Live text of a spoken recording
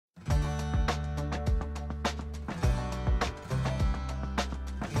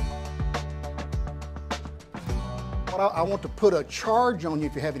What I want to put a charge on you,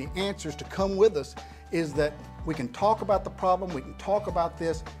 if you have any answers, to come with us, is that we can talk about the problem, we can talk about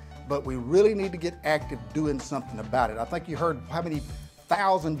this, but we really need to get active doing something about it. I think you heard how many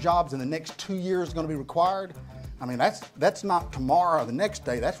thousand jobs in the next 2 years are going to be required. I mean, that's not tomorrow or the next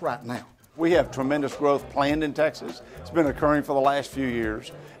day, that's right now. We have tremendous growth planned in Texas. It's been occurring for the last few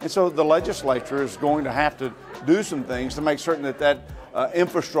years. And so the legislature is going to have to do some things to make certain that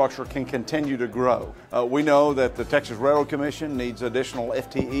infrastructure can continue to grow. We know that the Texas Railroad Commission needs additional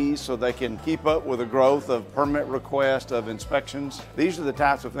FTEs so they can keep up with the growth of permit requests, of inspections. These are the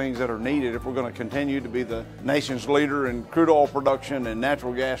types of things that are needed if we're going to continue to be the nation's leader in crude oil production and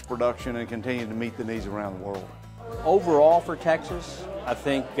natural gas production and continue to meet the needs around the world. Overall for Texas, I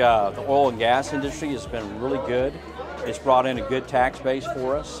think the oil and gas industry has been really good. It's brought in a good tax base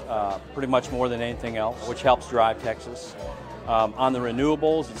for us, pretty much more than anything else, which helps drive Texas. On the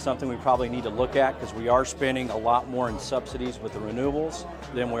renewables, it's something we probably need to look at because we are spending a lot more in subsidies with the renewables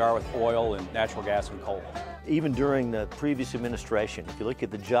than we are with oil and natural gas and coal. Even during the previous administration, if you look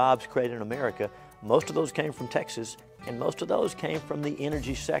at the jobs created in America, most of those came from Texas, and most of those came from the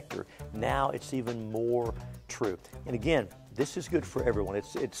energy sector. Now it's even more true. And again, this is good for everyone.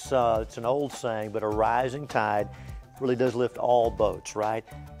 It's an old saying, but a rising tide really does lift all boats, right?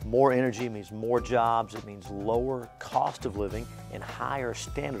 More energy means more jobs. It means lower cost of living and higher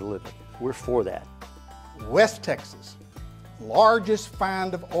standard of living. We're for that. West Texas, largest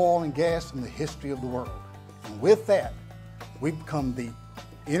find of oil and gas in the history of the world. And with that, we've become the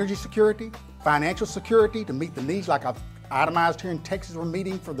energy security, financial security to meet the needs like I've itemized here in Texas. We're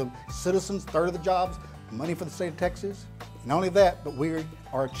meeting for the citizens, third of the jobs, money for the state of Texas. Not only that, but we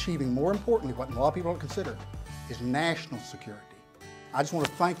are achieving, more importantly, what a lot of people don't consider, is national security. I just want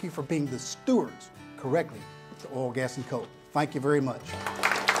to thank you for being the stewards correctly to oil, gas, and coal. Thank you very much.